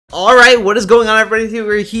Alright, what is going on, everybody?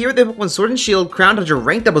 We're here with the Pokemon Sword and Shield Crown Toucher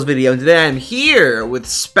Rank Doubles video, and today I'm here with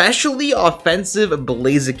Specially Offensive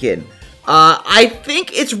Blaziken. I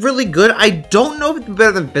think it's really good. I don't know if it's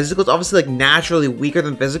better than Physical. It's obviously, like, naturally weaker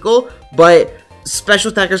than Physical, but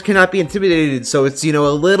special attackers cannot be intimidated, so it's, you know,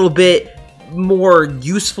 a little bit more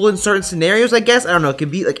useful in certain scenarios, I guess. I don't know, it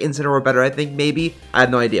could be, like, Incineroar or better, I think, maybe. I have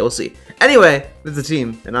no idea, we'll see. Anyway, this is the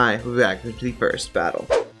team, and I will be back to the first battle.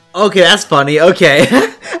 Okay, that's funny. Okay.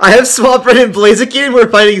 I have Swampert and Blaziken. We're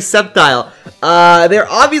fighting Sceptile. They're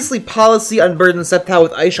obviously policy unburdened Sceptile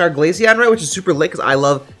with Ice Shard Glaceon, right? Which is super lit because I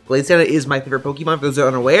love Glaceon. It is my favorite Pokemon for those who are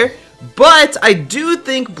unaware. But I do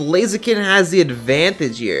think Blaziken has the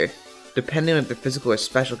advantage here, depending on if they're physical or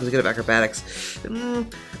special, because they get acrobatics.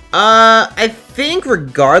 I think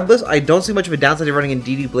regardless, I don't see much of a downside to running in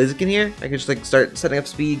DD Blaziken here. I could just like start setting up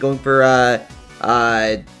speed, going for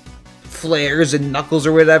flares and knuckles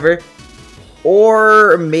or whatever.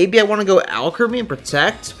 Or maybe I want to go Alchemy and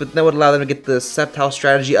Protect, but that would allow them to get the Sceptile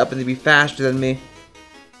strategy up and to be faster than me.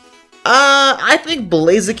 I think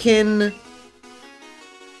Blaziken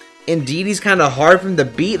and DD's kind of hard for them to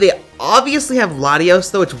beat. They obviously have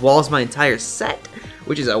Latios, though, which walls my entire set,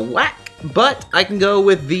 which is a whack. But I can go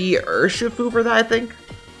with the Urshifu for that, I think.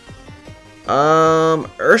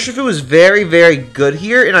 Urshifu is very, very good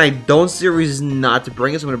here, and I don't see a reason not to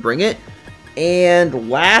bring it, so I'm going to bring it. And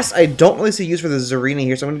last, I don't really see use for the Zarina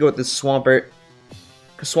here, so I'm going to go with this Swampert.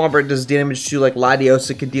 Because Swampert does damage to, like,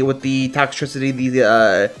 Latios. It can deal with the Toxtricity,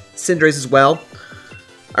 the Cinderace as well.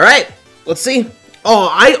 Alright, let's see. Oh,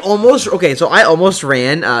 I almost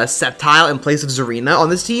ran Sceptile in place of Zarina on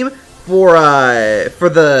this team for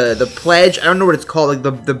the pledge. I don't know what it's called,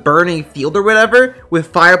 like the Burning Field or whatever, with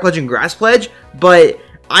Fire Pledge and Grass Pledge, but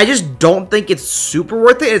I just don't think it's super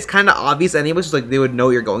worth it. It's kind of obvious anyway, so like they would know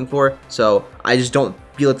what you're going for. So I just don't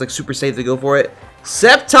feel it's like super safe to go for it.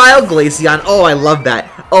 Sceptile Glaceon. Oh, I love that.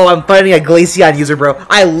 Oh, I'm fighting a Glaceon user, bro.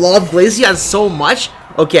 I love Glaceon so much.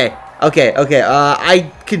 Okay.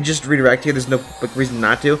 I can just redirect here. There's no like reason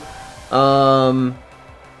not to.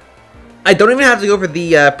 I don't even have to go for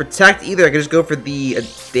the Protect either. I can just go for the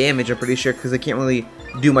damage, I'm pretty sure, because they can't really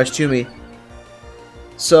do much to me.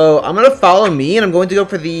 So I'm gonna follow me, and I'm going to go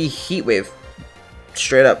for the Heat Wave,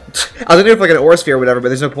 straight up. I was gonna go for like an Aura Sphere or whatever, but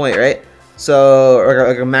there's no point, right? So or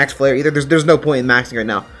like a Max Flare either. There's no point in maxing right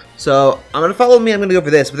now. So I'm gonna follow me. I'm gonna go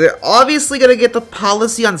for this, but they're obviously gonna get the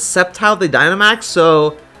policy on Sceptile they Dynamax,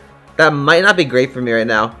 so that might not be great for me right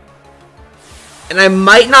now. And I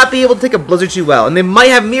might not be able to take a Blizzard too well, and they might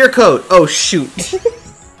have Mirror Coat. Oh shoot.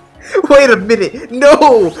 Wait a minute,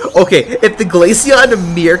 no! Okay, if the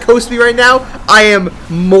Glaceon Mirror Coats me right now, I am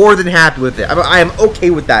more than happy with it. I am okay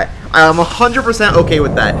with that. I am 100% okay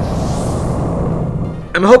with that.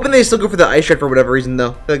 I'm hoping they still go for the Ice Shard for whatever reason,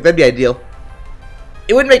 though. Like, that'd be ideal.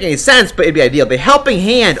 It wouldn't make any sense, but it'd be ideal. The Helping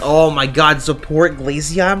Hand, oh my god, support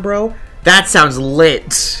Glaceon, bro? That sounds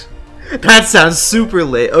lit. That sounds super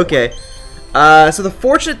lit, okay. So the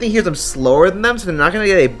fortunate thing here is I'm slower than them, so they're not going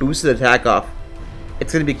to get a boosted attack off.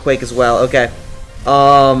 It's going to be Quake as well. Okay.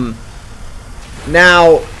 Now.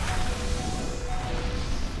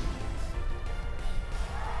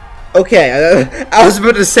 Okay. I was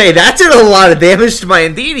about to say, that did a lot of damage to my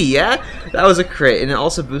Indeedee, yeah? That was a crit. And it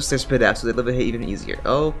also boosts their Spit F, so they live a hit even easier.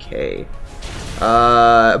 Okay.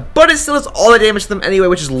 But it still does all the damage to them anyway,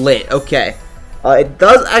 which is lit. Okay. It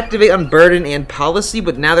does activate Unburden and Policy,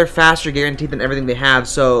 but now they're faster guaranteed than everything they have,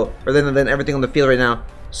 so, or than everything on the field right now.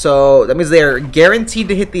 So that means they are guaranteed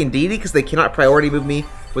to hit the Indeedee because they cannot priority move me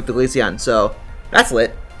with the Glaceon. So that's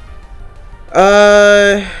lit.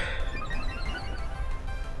 I'm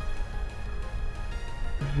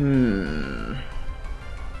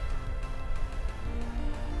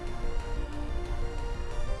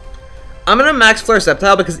gonna Max Flare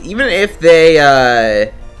Sceptile because even if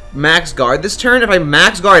they Max Guard this turn, if I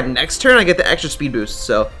Max Guard next turn, I get the extra speed boost.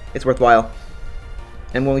 So it's worthwhile.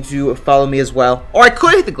 I'm going to follow me as well. Or I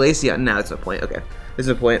could hit the Glaceon. No, that's no point. Okay. There's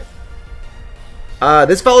no point.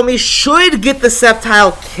 This follow me should get the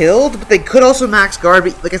Sceptile killed, but they could also Max Guard.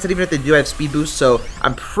 But like I said, even if they do, I have speed boost, so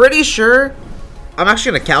I'm pretty sure. I'm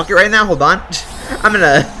actually gonna calculate right now. Hold on. I'm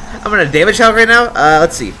gonna damage calculate right now.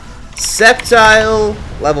 Let's see. Sceptile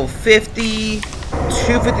level 50,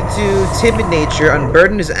 252, Timid Nature,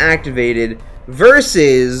 Unburden is activated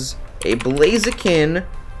versus a Blaziken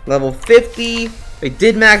level 50. They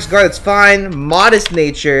did Max Guard, that's fine. Modest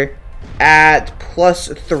Nature at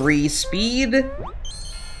 +3 speed.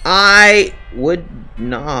 I would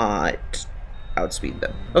not outspeed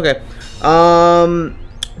them. Okay.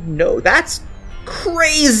 No, that's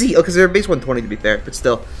crazy. Oh, because they're base 120 to be fair, but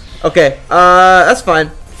still. Okay, that's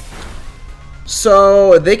fine.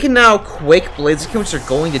 So they can now Quake Blaziken, which they're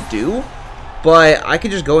going to do, but I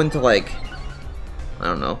could just go into like, I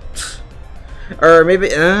don't know, or maybe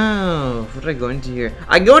what did I go into here?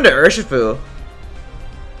 I can go into Urshifu.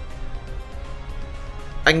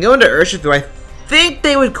 I think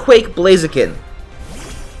they would Quake Blaziken.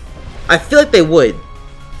 I feel like they would,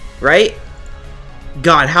 right?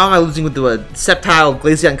 God, how am I losing with the Sceptile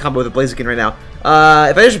Glaceon combo with the Blaziken right now?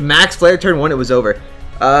 If I just max Flare turn 1, it was over.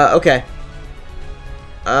 Okay.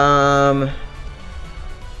 I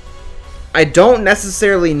don't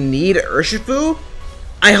necessarily need Urshifu.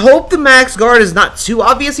 I hope the max guard is not too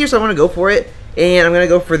obvious here, so I'm going to go for it. And I'm going to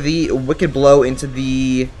go for the Wicked Blow into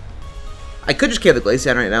the... I could just KO the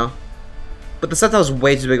Glaceon right now. But the Sceptile is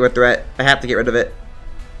way too big of a threat. I have to get rid of it.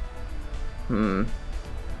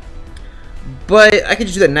 But I could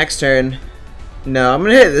just do that next turn. No, I'm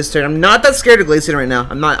going to hit it this turn. I'm not that scared of Glaceon right now.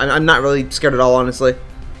 I'm not really scared at all, honestly.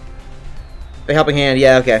 A Helping Hand,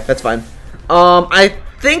 yeah, okay, that's fine. I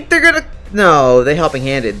think they're gonna... No, they Helping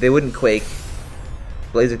Handed. They wouldn't Quake.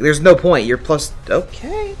 Blaziken. There's no point. You're plus...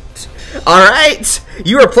 Okay. Alright.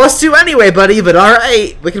 You were +2 anyway, buddy, but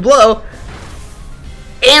alright. Wicked Blow.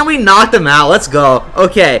 And we knocked them out. Let's go.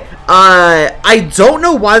 Okay. I don't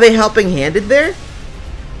know why they Helping Handed there.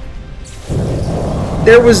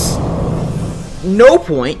 There was no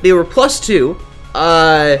point. They were +2.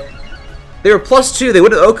 They were +2. They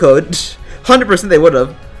would have O-code. 100% they would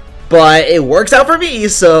have, but it works out for me,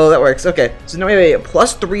 so that works. Okay, so now we have a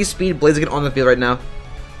 +3 speed Blaziken on the field right now.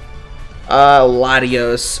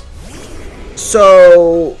 Latios.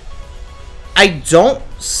 So I don't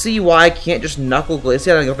see why I can't just Knuckle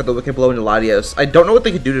Glaceon and go for the Wicked Blow into Latios. I don't know what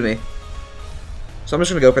they could do to me, so I'm just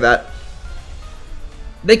gonna go for that.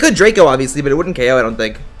 They could Draco, obviously, but it wouldn't KO, I don't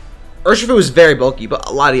think. Urshifu is very bulky, but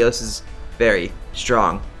Latios is very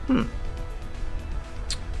strong.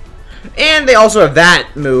 And they also have that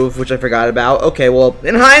move, which I forgot about. Okay, well,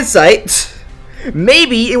 in hindsight,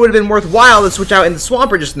 maybe it would have been worthwhile to switch out into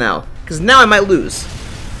Swampert just now, because now I might lose.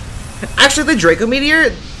 Actually, the Draco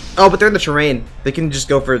Meteor... Oh, but they're in the terrain. They can just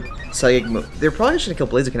go for Psychic move. They're probably just going to kill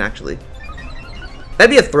Blaziken, actually. That'd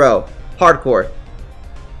be a throw. Hardcore.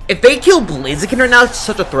 If they kill Blaziken right now, it's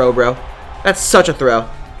such a throw, bro. That's such a throw.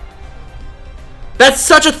 That's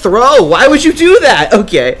such a throw! Why would you do that?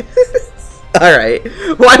 Okay. Alright.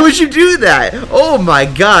 Why would you do that? Oh my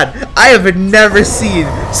god. I have never seen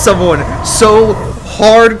someone so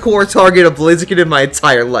hardcore target a Blaziken in my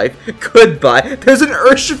entire life. Goodbye. There's an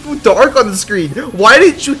Urshifu Dark on the screen. Why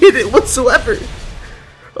didn't you hit it whatsoever?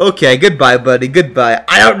 Okay, goodbye, buddy. Goodbye.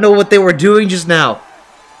 I don't know what they were doing just now.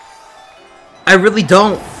 I really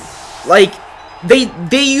don't. Like, they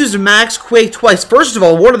used Max Quake twice. First of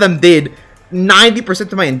all, one of them did 90%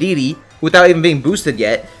 to my Indeedee without even being boosted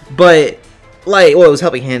yet. But... like, well, it was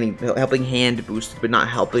helping hand boosted, but not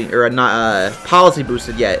helping, or not policy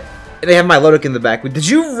boosted yet. And they have my Lodic in the back. Did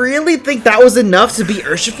you really think that was enough to beat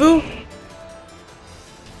Urshifu?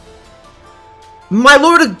 My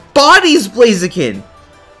Lodic bodies Blaziken.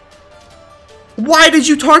 Why did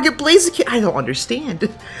you target Blaziken? I don't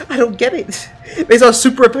understand. I don't get it. They saw a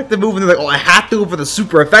super effective move and they're like, oh, I have to go for the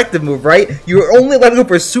super effective move, right? You're only allowed to go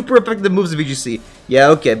for super effective moves in VGC. Yeah,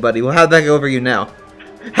 okay, buddy. Well, how'd that go for you now?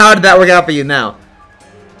 How did that work out for you now?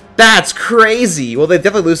 That's crazy. Well, they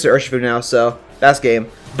definitely lose to Urshifu now, so that's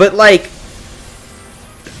game. But, like,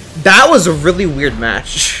 that was a really weird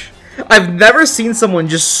match. I've never seen someone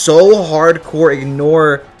just so hardcore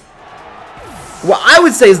ignore what I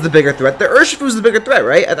would say is the bigger threat. The Urshifu is the bigger threat,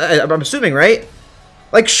 right? I'm assuming, right?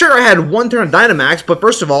 Like, sure, I had one turn of Dynamax, but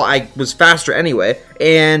first of all, I was faster anyway,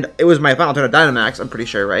 and it was my final turn of Dynamax, I'm pretty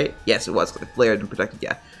sure, right? Yes, it was. It flared and protected,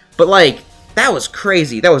 yeah. But, like... that was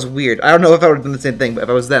crazy. That was weird. I don't know if I would have done the same thing if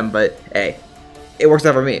I was them, but hey, it works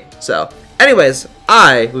out for me. So, anyways,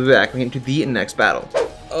 I will be back into the next battle.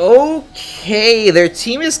 Okay, their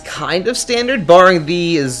team is kind of standard, barring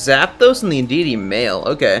the Zapdos and the Indeedee male.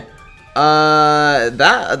 Okay,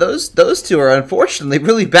 those two are unfortunately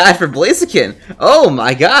really bad for Blaziken. Oh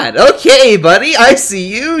my god. Okay, buddy, I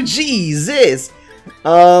see you. Jesus.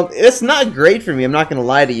 It's not great for me. I'm not gonna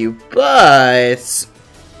lie to you, but.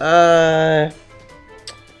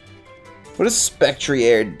 What does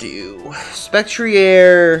Spectrier do?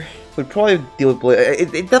 Spectrier would probably deal with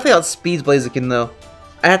Blaziken. It definitely outspeeds Blaziken, though.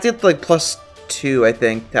 I have to get to, like, +2, I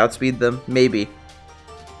think, to outspeed them. Maybe.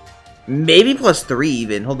 Maybe +3,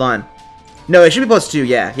 even. Hold on. No, it should be +2,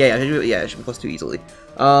 yeah. Yeah, it should be +2 easily.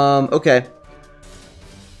 Okay.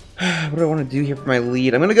 What do I want to do here for my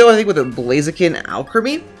lead? I'm gonna go, I think, with a Blaziken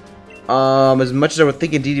Alchemy. As much as I would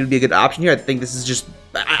think Indeedee would be a good option here, I think this is just...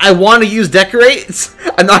 I want to use Decorate.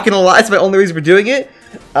 I'm not going to lie, it's my only reason for doing it.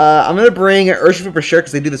 I'm gonna bring Urshifu for sure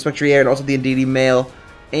because they do the Spectrier and also the Indeedee Male.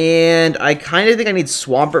 And I kind of think I need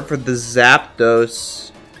Swampert for the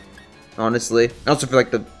Zapdos. Honestly. Also for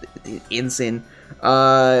like the insane.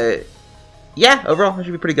 Yeah, overall, it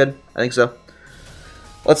should be pretty good. I think so.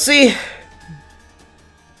 Let's see.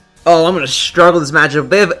 Oh, I'm gonna struggle this matchup.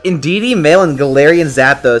 They have Indeedee Male and Galarian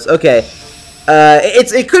Zapdos. Okay.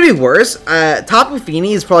 It could be worse. Tapu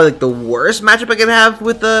Fini is probably like the worst matchup I can have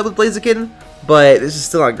with Blaziken, but this is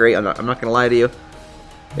still not great. I'm not gonna lie to you.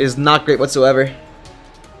 It is not great whatsoever.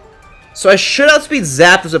 So I should outspeed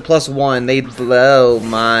Zapdos at +1. They blow,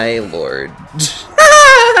 my lord.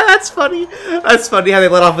 That's funny. That's funny how they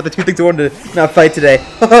let off with the 2 things I wanted to not fight today.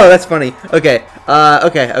 Oh, that's funny. Okay.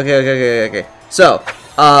 Okay. So,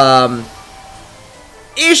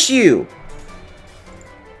 issue.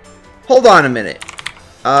 Hold on a minute.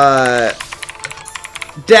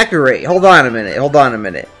 Decorate. Hold on a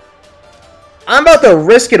minute. I'm about to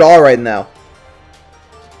risk it all right now.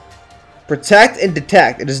 Protect and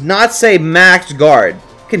detect. It does not say max guard.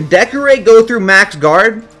 Can Decorate go through max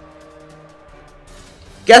guard?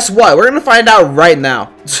 Guess what? We're gonna find out right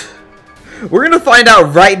now. We're gonna find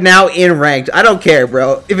out right now in ranked. I don't care,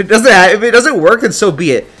 bro. If it doesn't work, then so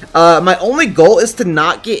be it. My only goal is to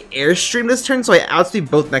not get Airstream this turn, so I outspeed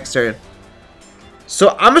both next turn.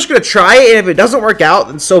 So I'm just gonna try it, and if it doesn't work out,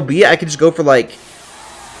 then so be it. I can just go for like,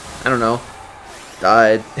 I don't know,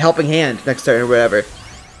 Helping Hand next turn or whatever.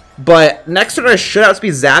 But next turn I should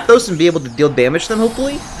outspeed Zapdos and be able to deal damage to them,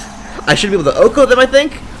 hopefully. I should be able to OHKO them, I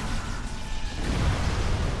think.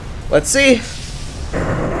 Let's see.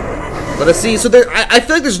 Let us see. So I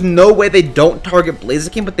feel like there's no way they don't target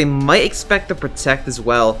Blaziken, but they might expect to protect as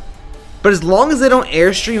well. But as long as they don't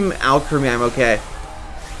Airstream Alchemy, I'm okay.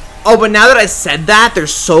 Oh, but now that I said that, they're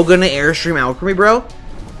so gonna Airstream Alchemy, bro.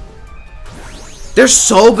 They're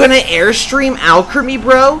so gonna Airstream Alchemy,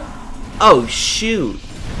 bro. Oh, shoot.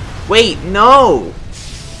 Wait, no.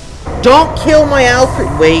 Don't kill my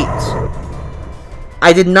Alchemy. Wait.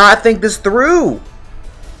 I did not think this through.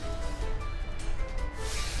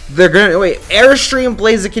 They're gonna wait. Airstream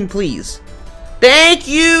Blaziken, please. Thank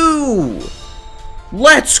you.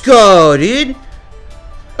 Let's go, dude.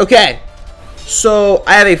 Okay. So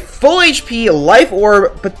I have a full HP life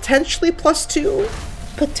orb, potentially +2.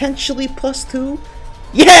 Potentially +2.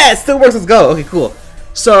 Yeah, it still works. Let's go. Okay, cool.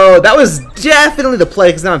 So that was definitely the play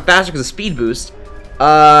because now I'm faster because of speed boost.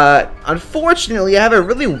 Unfortunately, I have a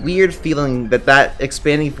really weird feeling that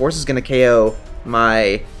expanding force is gonna KO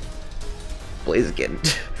my Blaziken.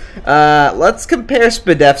 Let's compare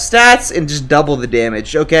Spadef stats and just double the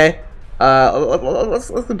damage, okay? Let's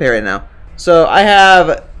compare it now. So I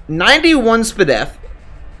have 91 Spadef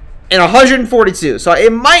and 142. So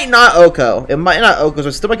it might not OHKO. It might not OHKO, so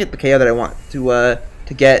I still might get the KO that I want to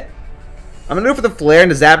get. I'm gonna go for the Flare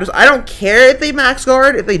and the Zapdos. I don't care if they max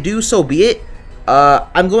guard. If they do, so be it.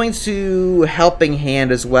 I'm going to Helping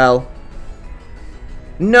Hand as well.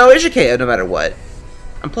 No, it should KO no matter what.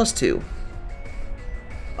 I'm +2.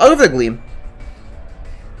 I'll go for the Gleam.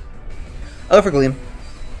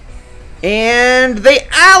 And they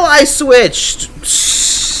ally switched!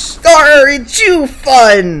 Aren't you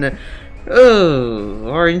fun? Oh,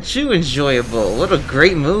 aren't you enjoyable? What a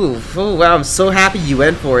great move. Oh, wow, I'm so happy you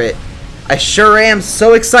went for it. I sure am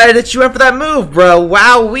so excited that you went for that move, bro.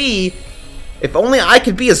 Wowee. If only I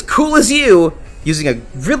could be as cool as you, using a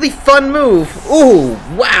really fun move. Ooh,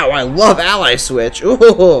 wow, I love ally switch. Ooh,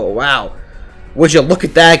 wow. Would you look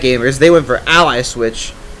at that, gamers? They went for ally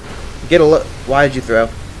switch. Get a look. Why did you throw?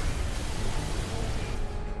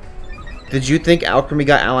 Did you think Alchemy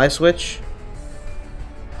got ally switch?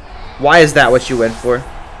 Why is that what you went for?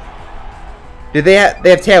 Did they have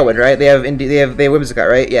Tailwind, right? They have Whimsicott,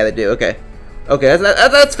 right? Yeah, they do. Okay. Okay,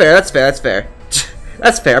 that's fair. That's fair.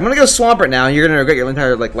 That's fair. I'm gonna go Swampert now, and you're gonna regret your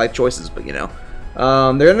entire life choices, but you know.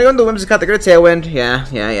 They're gonna go into Whimsicott. They're gonna Tailwind. Yeah.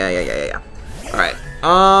 All right.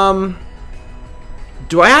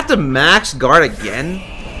 Do I have to max guard again?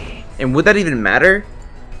 And would that even matter?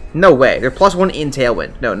 No way. They're +1 in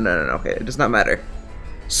Tailwind. No. Okay, it does not matter.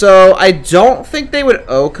 So I don't think they would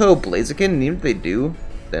OHKO Blaziken, and even if they do,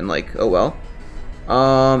 then like, oh well.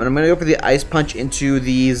 And I'm gonna go for the Ice Punch into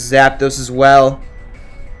the Zapdos as well.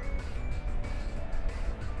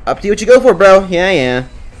 Up to you what you go for, bro. Yeah.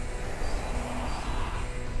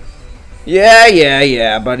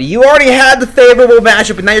 Yeah, buddy. You already had the favorable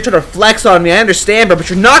matchup, and now you're trying to flex on me. I understand, bro, but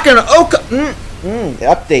you're not gonna OHKO.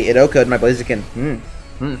 Update it. OHKO'd my Blaziken.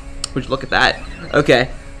 Would you look at that? Okay.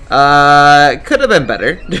 Could have been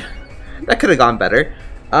better. That could have gone better.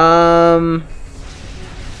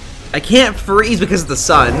 I can't freeze because of the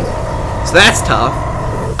sun, so that's tough.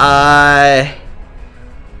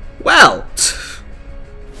 Well.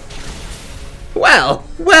 Well.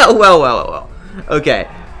 Okay,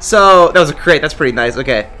 so that was a crit. That's pretty nice.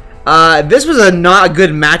 Okay, this was not a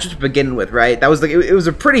good matchup to begin with, right? That was like it was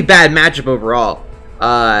a pretty bad matchup overall.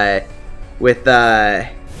 With for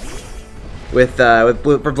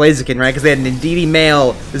Blaziken, right? Because they had an Indeedee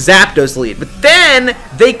male Zapdos lead, but then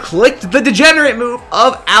they clicked the degenerate move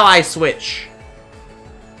of Ally Switch.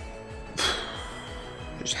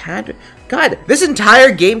 Just had to. God, this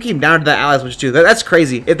entire game came down to that Ally Switch too. That's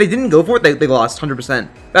crazy. If they didn't go for it, they lost 100%.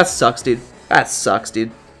 That sucks, dude. That sucks,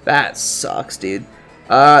 dude. That sucks, dude.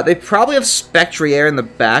 They probably have Spectrier in the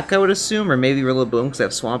back, I would assume, or maybe Rillaboom because they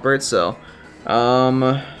have Swampert. So,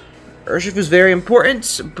 Urshifu is very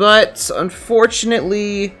important, but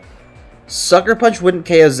unfortunately, Sucker Punch wouldn't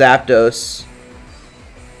KO Zapdos,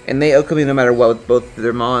 and they outcome me no matter what with both of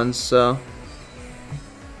their Mons. So.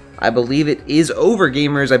 I believe it is over,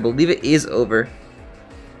 gamers. I believe it is over.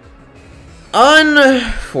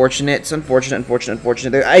 Unfortunate.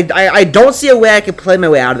 I don't see a way I could play my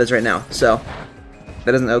way out of this right now. So,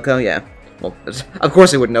 that doesn't OHKO? Yeah. Well, of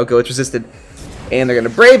course it wouldn't OHKO. It's resisted. And they're going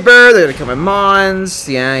to Brave Bird. They're going to come in Mons.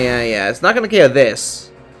 Yeah. It's not going to KO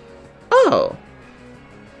this. Oh.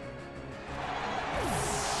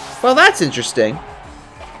 Well, that's interesting.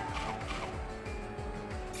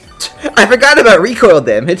 I forgot about recoil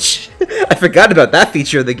damage. I forgot about that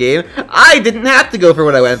feature of the game. I didn't have to go for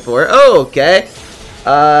what I went for. Oh, okay.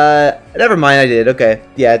 Never mind, I did. Okay.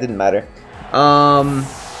 Yeah, it didn't matter.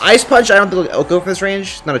 Ice Punch, I don't think it'll go for this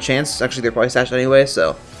range. Not a chance. Actually, they're probably stashed anyway,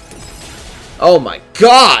 so. Oh my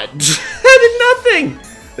god! I did nothing!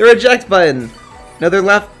 The reject button. No, they're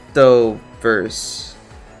leftovers.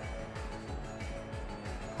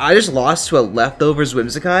 I just lost to a leftovers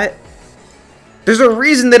Whimsicott? There's a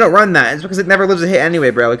reason they don't run that. It's because it never lives a hit anyway,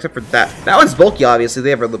 bro. Except for that. That one's bulky, obviously. They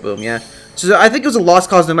have Rillaboom, yeah. So I think it was a lost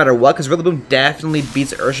cause no matter what, because Rillaboom definitely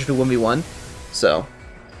beats Urshifu 1v1. So.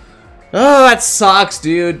 Oh, that sucks,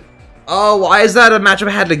 dude. Oh, why is that a matchup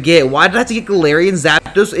I had to get? Why did I have to get Galarian,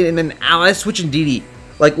 Zapdos, and then Ally Switch and Indeedee?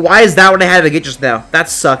 Like, why is that what I had to get just now? That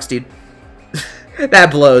sucks, dude. That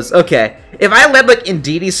blows. Okay. If I led, like,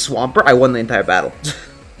 Indeedee Swampert, I won the entire battle.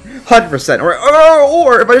 100%. Or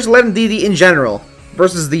if I just let him DD in general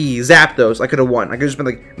versus the Zapdos, I could have won. I could have just been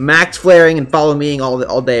like max flaring and follow meing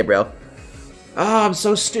all day, bro. Oh, I'm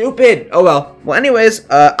so stupid. Oh well. Well, anyways,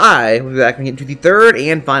 I will be back and get into the third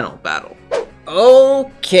and final battle.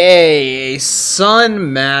 Okay, a Sun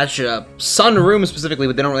matchup. Sun Room specifically,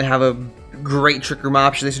 but they don't really have a great Trick Room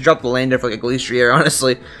option. They should drop the Lander for like a Glacier,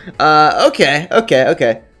 honestly. Okay.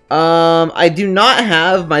 I do not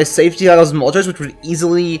have my safety goggles Moltres, which would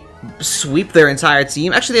easily sweep their entire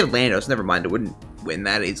team. Actually, they have Landos. Never mind, it wouldn't win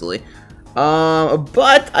that easily.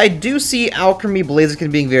 But I do see Alchemy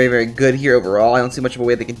Blaziken being very, very good here overall. I don't see much of a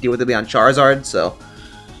way they can deal with it beyond Charizard, so.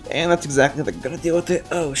 And that's exactly how they're gonna deal with it.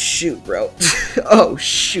 Oh, shoot, bro. Oh,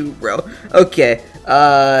 shoot, bro. Okay. If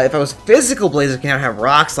I was physical Blaziken, I'd have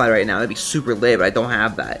Rock Slide right now. That'd be super lit, but I don't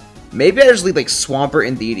have that. Maybe I just leave, like, Swampert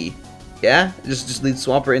and Indeedee. Yeah? Just lead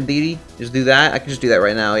Swampert and Indeedee? Just do that? I can just do that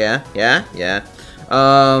right now, yeah? Yeah.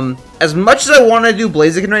 As much as I want to do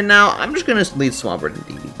Blaziken right now, I'm just gonna lead Swampert and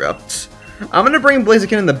Indeedee, bro. I'm gonna bring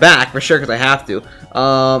Blaziken in the back, for sure, because I have to.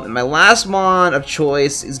 And my last mon of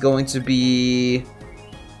choice is going to be...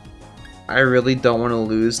 I really don't want to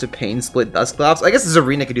lose to Pain Split Dusclops. I guess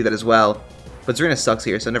Zarina could do that as well. But Zarina sucks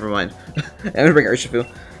here, so never mind. I'm gonna bring Urshifu.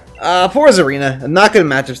 Poor Zarina. Not good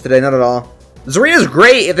matchups today, not at all. Zarina's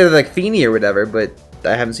great if they're like Feeny or whatever, but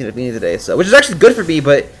I haven't seen a Feeny today, so which is actually good for me,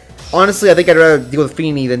 but honestly I think I'd rather deal with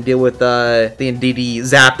Feeny than deal with the Indeedee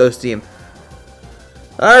Zapdos team.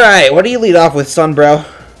 Alright, what do you lead off with, Sun Bro?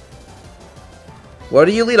 What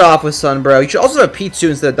do you lead off with, Sun Bro? You should also have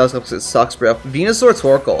P2 instead of Dusclops because it sucks, bro. Venusaur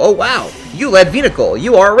Torkoal. Oh wow, you led Venusaur.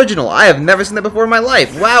 You are original. I have never seen that before in my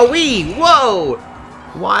life. Wowee! Whoa!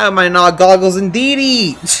 Why am I not Goggles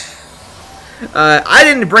Indeedee? I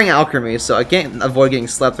didn't bring Alchemy, so I can't avoid getting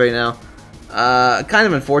slept right now. Kind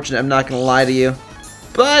of unfortunate, I'm not gonna lie to you.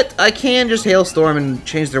 But I can just Hailstorm and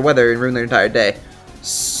change their weather and ruin their entire day.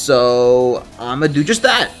 So, I'm gonna do just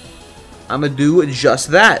that.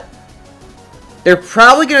 They're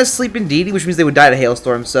probably gonna sleep in Indeedee, which means they would die to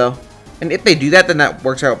Hailstorm, so. And if they do that, then that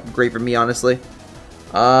works out great for me, honestly.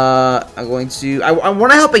 I'm going to... I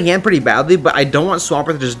want to help a hand pretty badly, but I don't want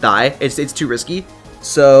Swampert to just die. It's too risky.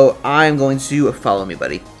 So, I'm going to follow me,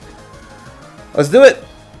 buddy. Let's do it.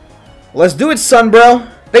 Let's do it, Sun Bro.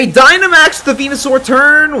 They Dynamax the Venusaur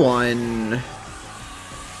turn 1.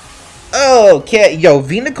 Okay. Yo,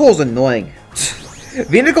 Venusaur's annoying.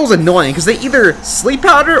 Venusaur's annoying because they either Sleep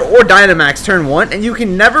Powder or Dynamax turn 1, and you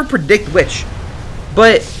can never predict which.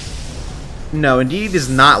 But No, Indeedee does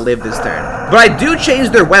not live this turn. But I do change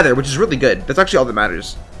their weather, which is really good. That's actually all that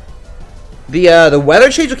matters. The weather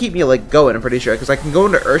change will keep me like going, I'm pretty sure, because I can go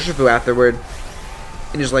into Urshifu afterward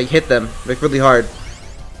and just like hit them like really hard.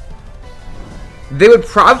 They would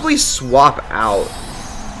probably swap out.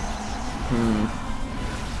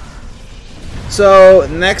 So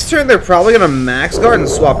next turn they're probably gonna max guard and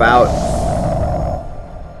swap out.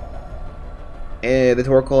 The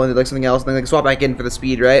Torkoal and like something else, and then they can swap back in for the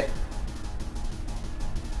speed, right?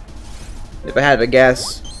 If I had to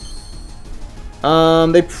guess.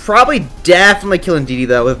 They probably definitely kill Indeedee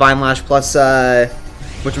though with Vine Lash plus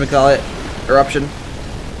whatchamacallit? Eruption.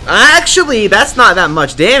 Actually, that's not that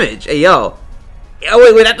much damage. Hey yo.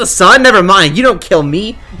 Oh wait, at the sun? Never mind. You don't kill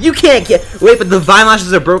me. You can't kill. Wait, but the Vine Lash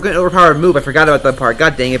is a broken, overpowered move. I forgot about that part.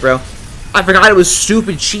 God dang it, bro. I forgot it was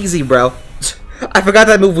stupid cheesy, bro. I forgot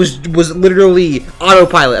that move was literally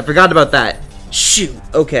autopilot. I forgot about that. Shoot.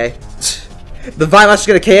 Okay. The Vine Lash is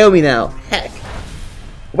gonna KO me now. Heck.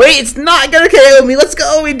 Wait, it's not gonna KO me. Let's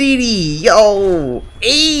go, Indeedee. Yo.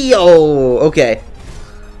 Ayo. Okay.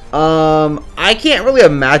 I can't really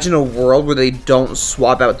imagine a world where they don't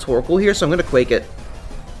swap out Torkoal here, so I'm gonna Quake it.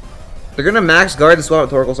 They're gonna max guard and swap out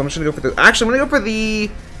Torkoal, so I'm just gonna go for the. Actually, I'm gonna go for the.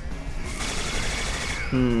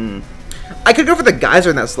 I could go for the Geyser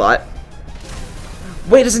in that slot.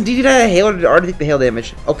 Wait, does Indeedee die a hail or did it already take the hail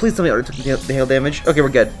damage? Oh, please tell me it already took the hail damage. Okay, we're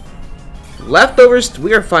good. Leftovers,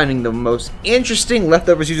 we are finding the most interesting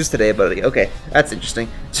leftovers uses today, buddy. Okay, that's interesting.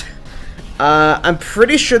 I'm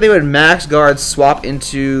pretty sure they would max guard swap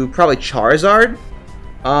into probably Charizard,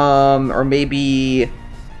 or maybe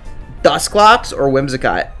Dusclops or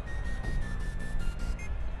Whimsicott.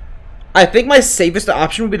 I think my safest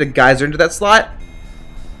option would be to Geyser into that slot,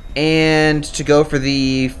 and to go for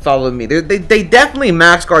the Follow Me. They definitely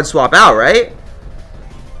max guard swap out, right?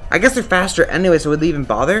 I guess they're faster anyway, so would they even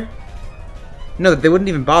bother? No, they wouldn't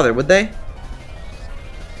even bother, would they?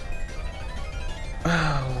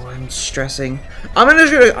 Oh, I'm stressing. I'm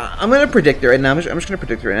gonna predict it right now. I'm just gonna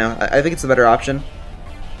predict it right now. I think it's the better option.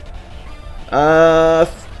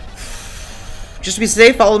 Just to be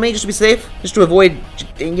safe, follow me. Just to be safe, just to avoid,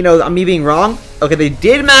 you know, me being wrong. Okay, they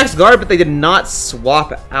did max guard, but they did not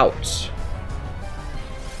swap out.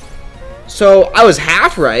 So I was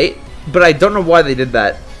half right, but I don't know why they did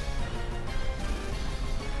that.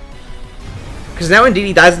 Because now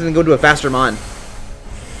Indeedee dies and then go to a faster Mon.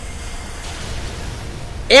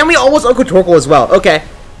 And we almost Oko Torkoal as well. Okay.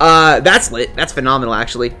 That's lit. That's phenomenal,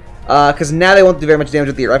 actually. Because now they won't do very much damage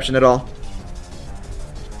with the Eruption at all.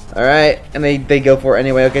 Alright. And they go for it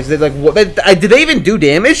anyway. Okay, so they like, what, did they even do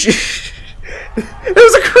damage? It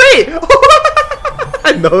was a crit!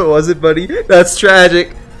 I know it wasn't, buddy. That's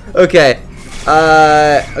tragic. Okay.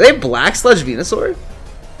 Are they Black Sludge Venusaur?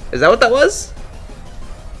 Is that what that was?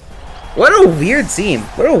 What a weird team.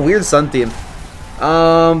 What a weird Sun team.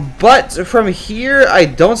 But from here, I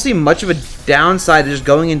don't see much of a downside to just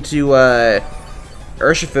going into,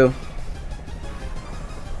 Urshifu.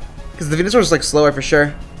 Because the Venusaur is, like, slower for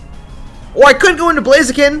sure. Or I could go into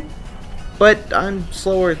Blaziken, but I'm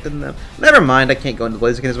slower than them. Never mind, I can't go into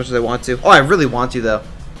Blaziken as much as I want to. Oh, I really want to, though.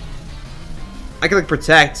 I can, like,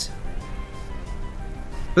 protect.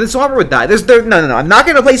 But then Swampert would die. No. I'm not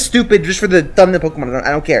gonna play stupid just for the thumbnail Pokemon.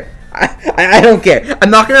 I don't care. I don't care. I'm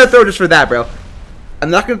not gonna throw just for that, bro. I'm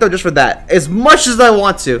not gonna throw just for that. As much as I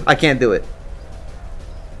want to, I can't do it.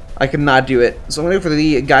 I cannot do it. So I'm gonna go for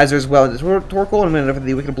the Geyser as well. Torkoal, and I'm gonna go for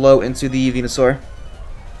the Wicked Blow into the Venusaur.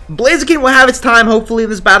 Blaziken will have its time, hopefully, in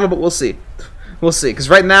this battle, but we'll see. We'll see. Because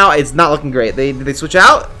right now, it's not looking great. Did they switch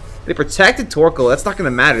out? They protected Torkoal. That's not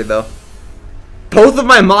gonna matter, though. Both of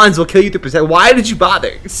my Mons will kill you to protect. Why did you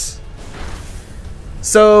bother?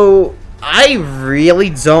 So I really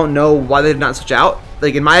don't know why they did not switch out.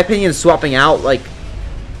 Like, in my opinion, swapping out, like,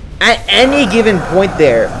 at any given point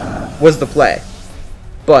there was the play.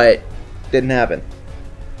 But didn't happen.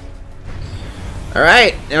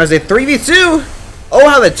 Alright, now it's a 3v2. Oh,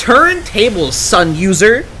 how the turntables, Sun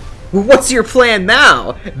user. What's your plan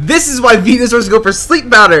now? This is why Venusaurs go for Sleep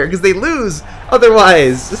Powder, because they lose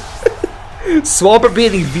otherwise. Swampert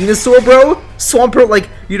being Venusaur, bro. Swampert, like,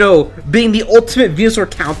 you know, being the ultimate Venusaur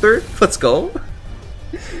counter. Let's go.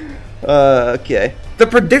 Okay. The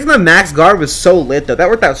prediction of max guard was so lit, though. That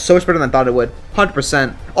worked out so much better than I thought it would.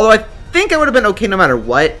 100%. Although I think I would have been okay no matter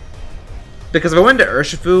what. Because if I went to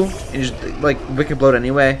Urshifu and just, like, Wicked Blowed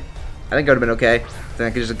anyway, I think I would have been okay. Then I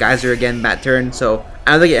could just Geyser again that turn. So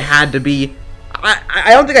I don't think it had to be. I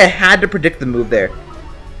don't think I had to predict the move there.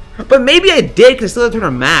 But maybe I did because I still had to turn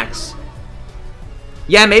on max.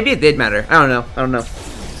 Yeah, maybe it did matter. I don't know.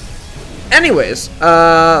 Anyways,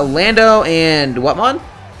 Lando and what Mon?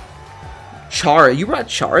 You brought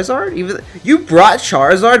Charizard? You brought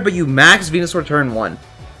Charizard, but you maxed Venusaur turn 1.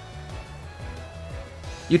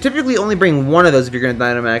 You typically only bring one of those if you're going to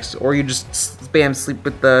Dynamax, or you just spam sleep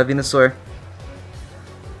with the Venusaur.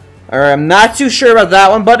 Alright, I'm not too sure about that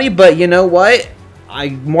one, buddy, but you know what?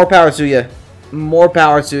 More power to you. More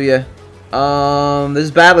power to you.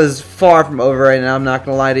 This battle is far from over right now, I'm not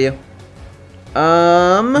going to lie to you.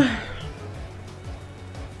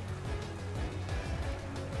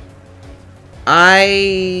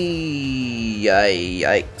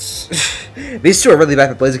 Yikes. These two are really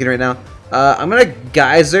bad for Blaziken right now. I'm gonna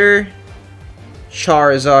Geyser,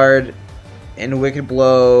 Charizard, and Wicked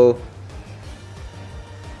Blow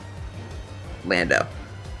Lando.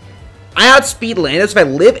 I outspeed Lando, so if I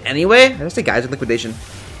live anyway, I just say Geyser Liquidation.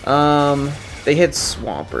 They hit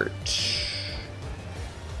Swampert.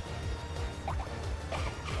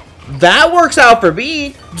 That works out for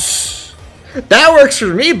me. That works for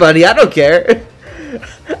me, buddy. I don't care.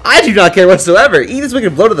 I do not care whatsoever. Eat this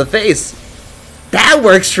Wicked Blow to the face. That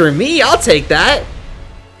works for me. I'll take that.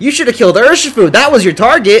 You should have killed Urshifu. That was your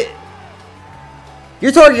target.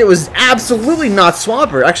 Your target was absolutely not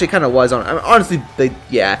Swampert. Actually, it kind of was. Honestly,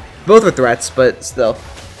 yeah. Both were threats, but still.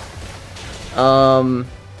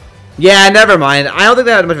 Yeah, never mind. I don't think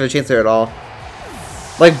they had much of a chance there at all.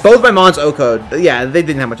 Like, both my Mons O-Code. Yeah, they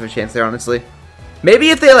didn't have much of a chance there, honestly. Maybe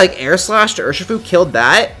if they, like, Air Slash to Urshifu, killed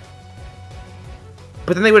that.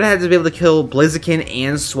 But then they would have had to be able to kill Blaziken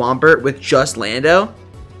and Swampert with just Lando.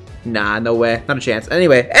 Nah, no way. Not a chance.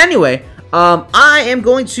 Anyway, I am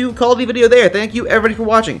going to call the video there. Thank you, everybody, for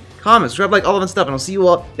watching. Comment, subscribe, like, all of that stuff, and I'll see you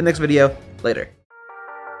all in the next video later.